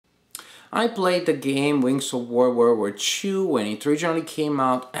I played the game Wings of World War II when it originally came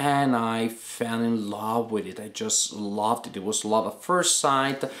out, and I fell in love with it. I just loved it. It was love at first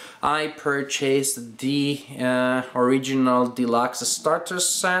sight. I purchased the original deluxe starter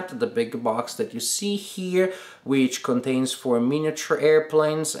set, the big box that you see here, which contains 4 miniature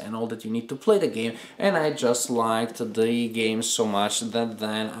airplanes and all that you need to play the game, and I just liked the game so much that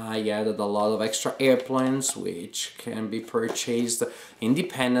then I added a lot of extra airplanes which can be purchased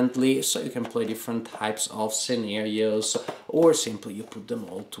independently, so you can play different types of scenarios, or simply you put them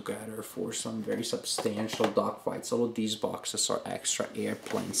all together for some very substantial dogfights. All of these boxes are extra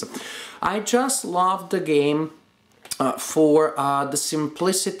airplanes. I just love the game for the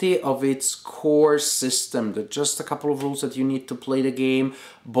simplicity of its core system. There are just a couple of rules that you need to play the game,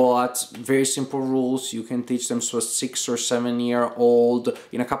 but very simple rules. You can teach them to a 6 or 7-year-old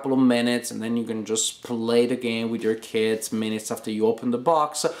in a couple of minutes, and then you can just play the game with your kids minutes after you open the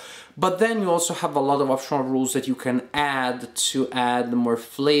box. But then you also have a lot of optional rules that you can add to add more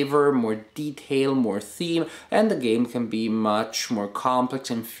flavor, more detail, more theme, and the game can be much more complex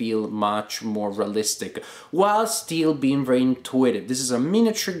and feel much more realistic, while still being very intuitive. This is a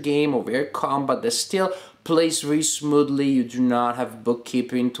miniature game of air combat that still plays very smoothly. You do not have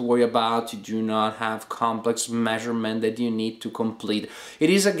bookkeeping to worry about, you do not have complex measurement that you need to complete. It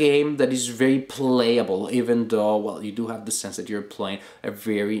is a game that is very playable, even though, well, you do have the sense that you're playing a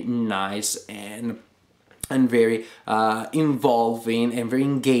very nice and very involving and very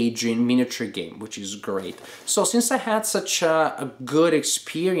engaging miniature game, which is great. So since I had such a good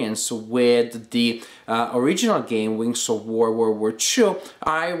experience with the original game Wings of World War II,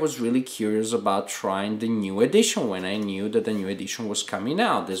 I was really curious about trying the new edition when I knew that the new edition was coming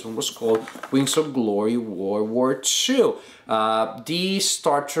out. This one was called Wings of Glory World War II. The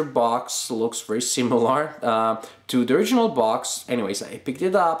starter box looks very similar to the original box. Anyways, I picked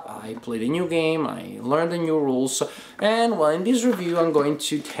it up, I played a new game, I learned the new rules, and well, in this review I'm going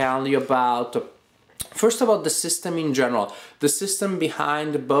to tell you about first about the system in general, the system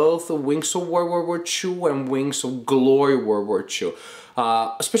behind both Wings of World War II and Wings of Glory World War II.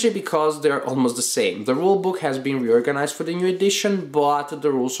 Especially because they're almost the same. The rulebook has been reorganized for the new edition, but the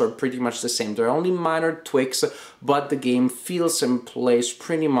rules are pretty much the same. There are only minor tweaks, but the game feels and plays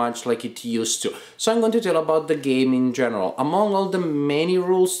pretty much like it used to. So I'm going to tell about the game in general. Among all the many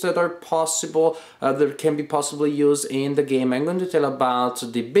rules that are possible, that can be possibly used in the game, I'm going to tell about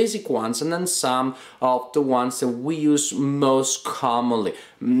the basic ones and then some of the ones that we use most commonly.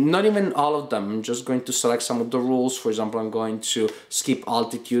 Not even all of them, I'm just going to select some of the rules. For example, I'm going to skip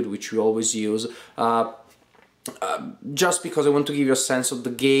altitude, which we always use, just because I want to give you a sense of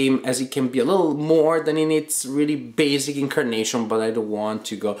the game, as it can be a little more than in its really basic incarnation, but I don't want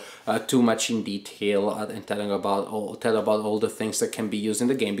to go too much in detail and tell about all the things that can be used in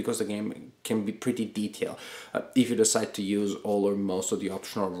the game, because the game can be pretty detailed if you decide to use all or most of the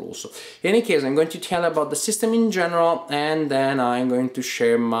optional rules. So in any case, I'm going to tell about the system in general, and then I'm going to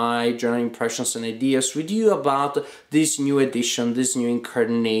share my general impressions and ideas with you about this new edition, this new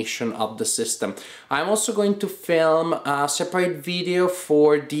incarnation of the system. I'm also going to film a separate video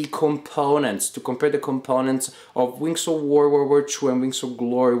for the components, to compare the components of Wings of World War II and Wings of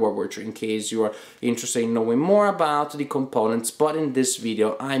Glory World War II, in case you are interested in knowing more about the components. But in this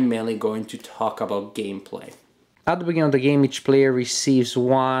video, I'm mainly going to talk about gameplay. At the beginning of the game, each player receives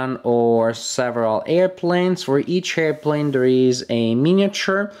one or several airplanes. For each airplane, there is a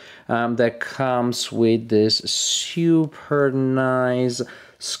miniature that comes with this super nice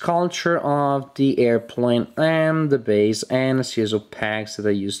sculpture of the airplane and the base, and a series of pegs that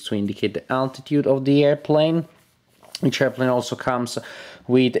are used to indicate the altitude of the airplane. Each airplane also comes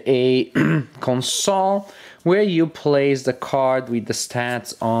with a console where you place the card with the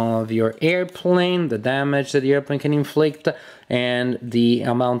stats of your airplane, the damage that the airplane can inflict, and the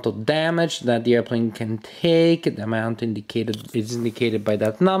amount of damage that the airplane can take. The amount is indicated by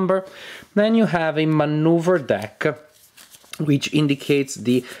that number. Then you have a maneuver deck, which indicates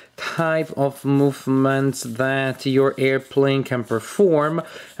the type of movements that your airplane can perform.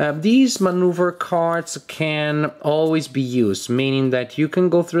 These maneuver cards can always be used, meaning that you can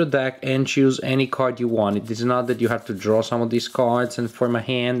go through the deck and choose any card you want. It is not that you have to draw some of these cards and form a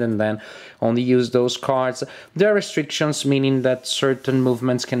hand and then only use those cards. There are restrictions, meaning that certain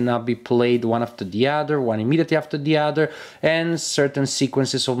movements cannot be played one after the other, one immediately after the other, and certain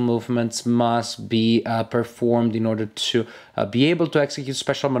sequences of movements must be performed in order to be able to execute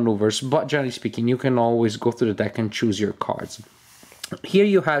special maneuvers. But generally speaking, you can always go through the deck and choose your cards. Here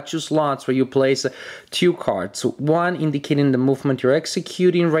you have two slots where you place two cards, one indicating the movement you're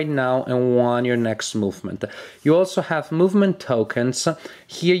executing right now and one your next movement. You also have movement tokens.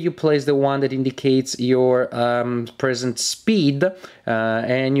 Here you place the one that indicates your present speed,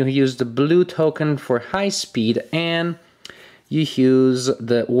 and you use the blue token for high speed, and you use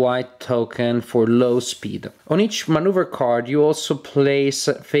the white token for low speed. On each maneuver card, you also place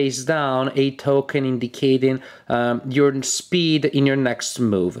face down a token indicating your speed in your next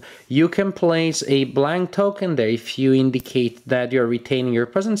move. You can place a blank token there if you indicate that you're retaining your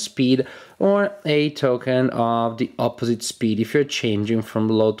present speed, or a token of the opposite speed if you're changing from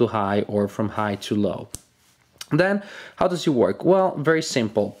low to high or from high to low. Then, how does it work? Well, very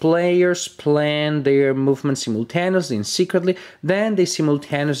simple. Players plan their movement simultaneously and secretly, then they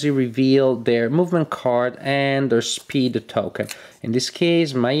simultaneously reveal their movement card and their speed token. In this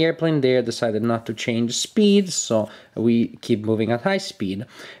case, my airplane there decided not to change speed, so we keep moving at high speed.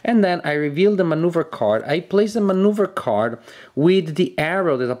 And then I reveal the maneuver card. I place the maneuver card with the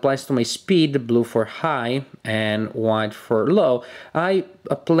arrow that applies to my speed, blue for high and white for low. I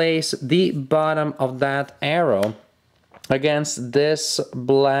place the bottom of that arrow against this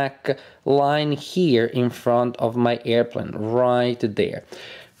black line here in front of my airplane, right there.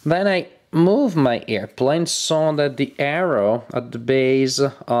 Then I move my airplane so that the arrow at the base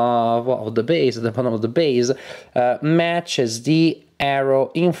of at the bottom of the base matches the arrow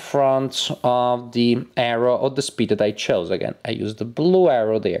in front of the arrow of the speed that I chose. Again, I use the blue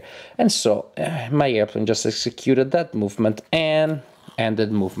arrow there, and so my airplane just executed that movement and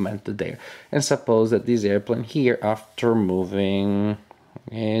ended movement there. And suppose that this airplane here, after moving,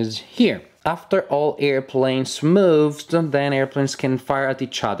 is here. After all airplanes moved, then airplanes can fire at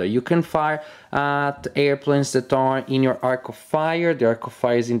each other. You can fire at airplanes that are in your arc of fire. The arc of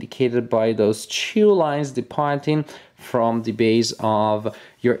fire is indicated by those two lines departing from the base of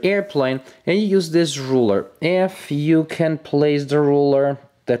your airplane, and you use this ruler. If you can place the ruler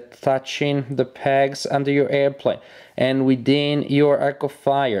that touching the pegs under your airplane and within your arc of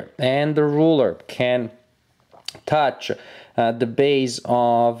fire, and the ruler can touch the base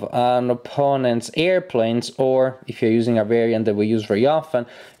of an opponent's airplanes, or if you're using a variant that we use very often,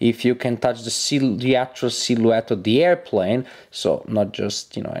 if you can touch the actual silhouette of the airplane, so not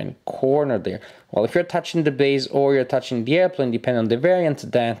just, you know, any corner there. Well, if you're touching the base or you're touching the airplane, depending on the variant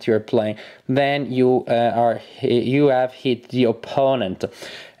that you're playing, then you have hit the opponent.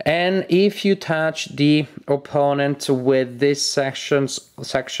 And if you touch the opponent with this section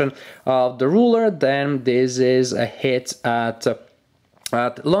of the ruler, then this is a hit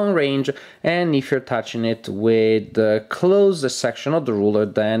at long range, and if you're touching it with the close section of the ruler,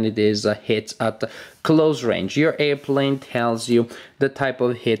 then it is a hit at close range. Your airplane tells you the type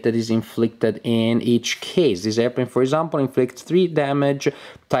of hit that is inflicted in each case. This airplane, for example, inflicts 3 damage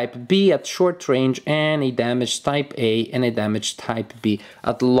type B at short range, and a damage type A and a damage type B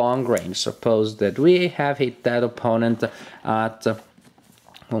at long range. Suppose that we have hit that opponent at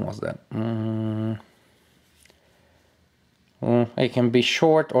what was that? It can be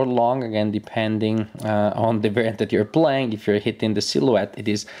short or long, again, depending on the variant that you're playing. If you're hitting the silhouette, it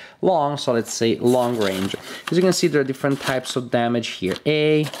is long, so let's say long range. As you can see, there are different types of damage here.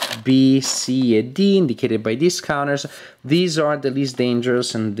 A, B, C, and D, indicated by these counters. These are the least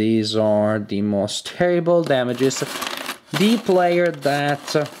dangerous, and these are the most terrible damages. The player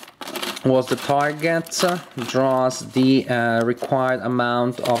that was the target draws the required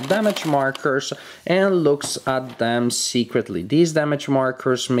amount of damage markers and looks at them secretly. These damage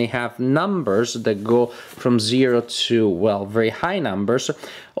markers may have numbers that go from 0 to, well, very high numbers,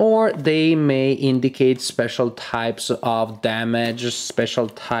 or they may indicate special types of damage, special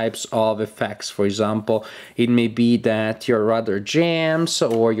types of effects. For example, it may be that your rudder jams,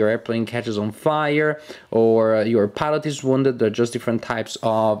 or your airplane catches on fire, or your pilot is wounded. They're just different types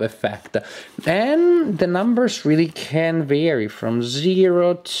of effect. And the numbers really can vary from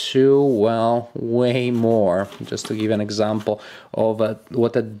 0 to, well, way more. Just to give an example of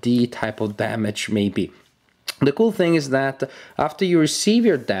what a D type of damage may be. The cool thing is that after you receive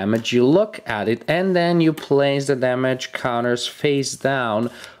your damage, you look at it and then you place the damage counters face down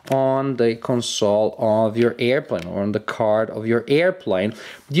on the console of your airplane, or on the card of your airplane.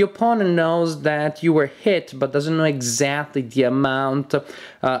 The opponent knows that you were hit, but doesn't know exactly the amount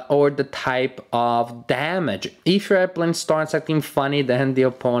or the type of damage. If your airplane starts acting funny, then the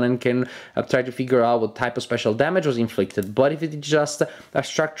opponent can try to figure out what type of special damage was inflicted. But if it's just a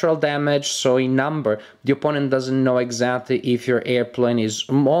structural damage, so a number, the opponent doesn't know exactly if your airplane is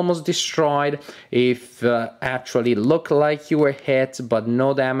almost destroyed, if actually looked like you were hit, but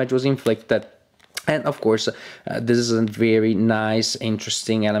no damage was inflicted. And of course, this is a very nice,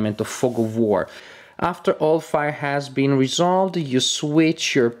 interesting element of Fog of War. After all fire has been resolved, you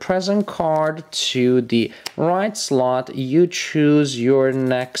switch your present card to the right slot, you choose your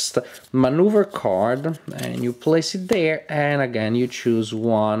next maneuver card, and you place it there, and again you choose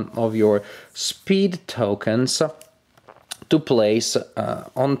one of your speed tokens to place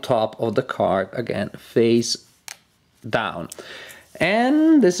on top of the card, again face down.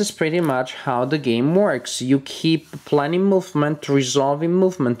 And this is pretty much how the game works. You keep planning movement,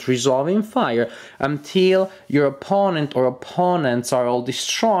 resolving fire until your opponent or opponents are all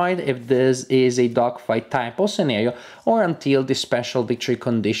destroyed, if this is a dogfight type of scenario, or until the special victory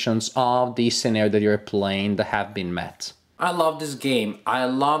conditions of the scenario that you're playing have been met. I love this game. I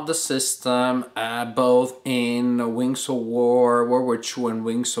love the system, both in Wings of War, World War II, and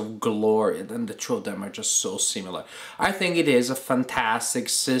Wings of Glory. And the two of them are just so similar. I think it is a fantastic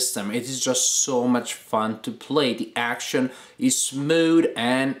system. It is just so much fun to play. The action is smooth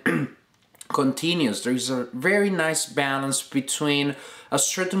and continuous. There is a very nice balance between a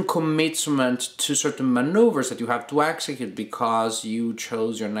certain commitment to certain maneuvers that you have to execute because you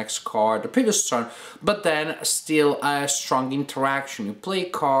chose your next card the previous turn, but then still a strong interaction. You play a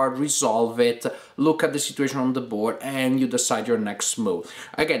card, resolve it, look at the situation on the board, and you decide your next move.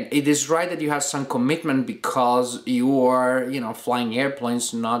 Again, it is right that you have some commitment because you are, flying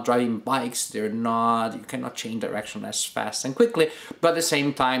airplanes, not driving bikes. You cannot change direction as fast and quickly, but at the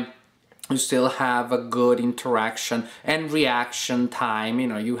same time, you still have a good interaction and reaction time.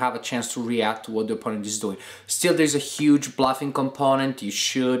 You have a chance to react to what the opponent is doing. Still, there's a huge bluffing component. You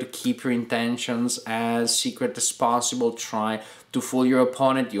should keep your intentions as secret as possible. Try to fool your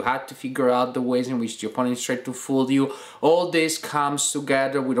opponent. You have to figure out the ways in which the opponent is trying to fool you. All this comes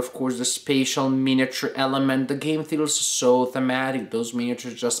together with, of course, the spatial miniature element. The game feels so thematic. Those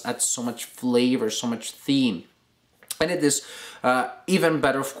miniatures just add so much flavor, so much theme. And it is even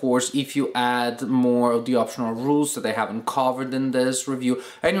better, of course, if you add more of the optional rules that I haven't covered in this review.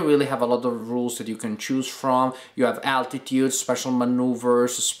 And you really have a lot of rules that you can choose from. You have altitude, special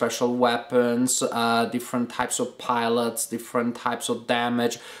maneuvers, special weapons, different types of pilots, different types of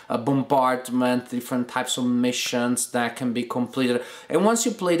damage, bombardment, different types of missions that can be completed. And once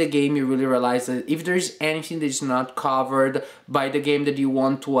you play the game, you really realize that if there is anything that is not covered by the game that you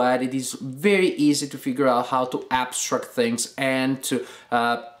want to add, it is very easy to figure out how to abstract things and to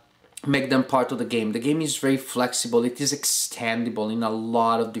make them part of the game. The game is very flexible. It is extendable in a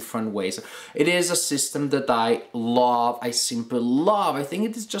lot of different ways. It is a system that I love. I simply love. I think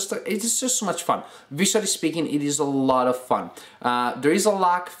it is just so much fun. Visually speaking, it is a lot of fun. There is a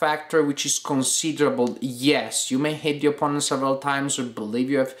luck factor which is considerable. Yes, you may hit the opponent several times or believe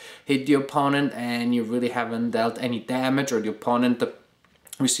you have hit the opponent and you really haven't dealt any damage, or the opponent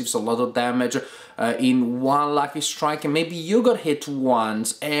receives a lot of damage in one lucky strike, and maybe you got hit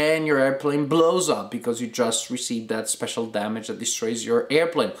once and your airplane blows up because you just received that special damage that destroys your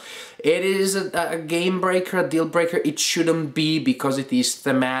airplane. It is a game breaker, a deal breaker. It shouldn't be, because it is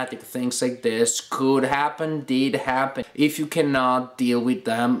thematic. Things like this could happen, did happen. If you cannot deal with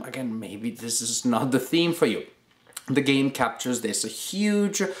them, again, maybe this is not the theme for you. The game captures this, a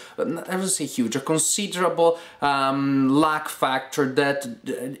considerable luck factor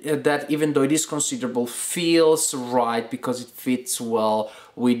that even though it is considerable, feels right because it fits well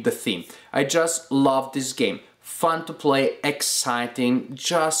with the theme. I just love this game. Fun to play, exciting,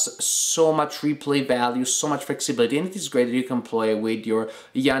 just so much replay value, so much flexibility, and it is great that you can play with your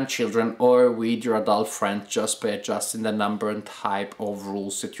young children or with your adult friends just by adjusting the number and type of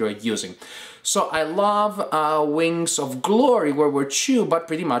rules that you are using. So I love Wings of Glory World War II, but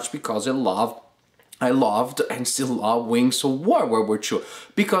pretty much because I loved and still love Wings of War World War II,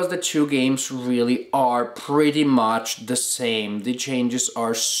 because the two games really are pretty much the same. The changes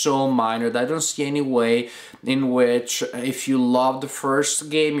are so minor that I don't see any way in which, if you love the first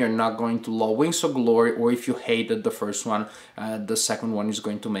game, you're not going to love Wings of Glory, or if you hated the first one, the second one is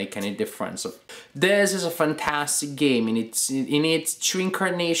going to make any difference. This is a fantastic game in its two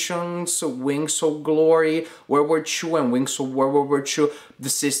incarnations, Wings of Glory World War II and Wings of War World War II. The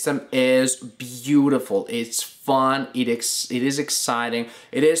system is beautiful. It's fun. It is exciting.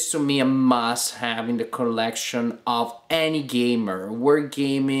 It is, to me, a must-have in the collection of any gamer.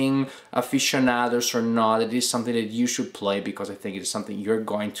 Wargaming aficionados or not, it is something that you should play because I think it is something you're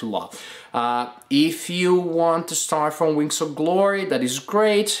going to love. If you want to start from Wings of Glory, that is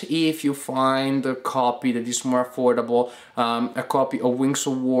great. If you find a copy that is more affordable, a copy of Wings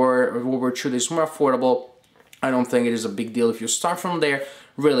of War or World War II that is more affordable, I don't think it is a big deal if you start from there.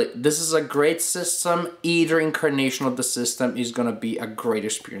 Really, this is a great system. Either incarnation of the system is going to be a great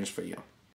experience for you.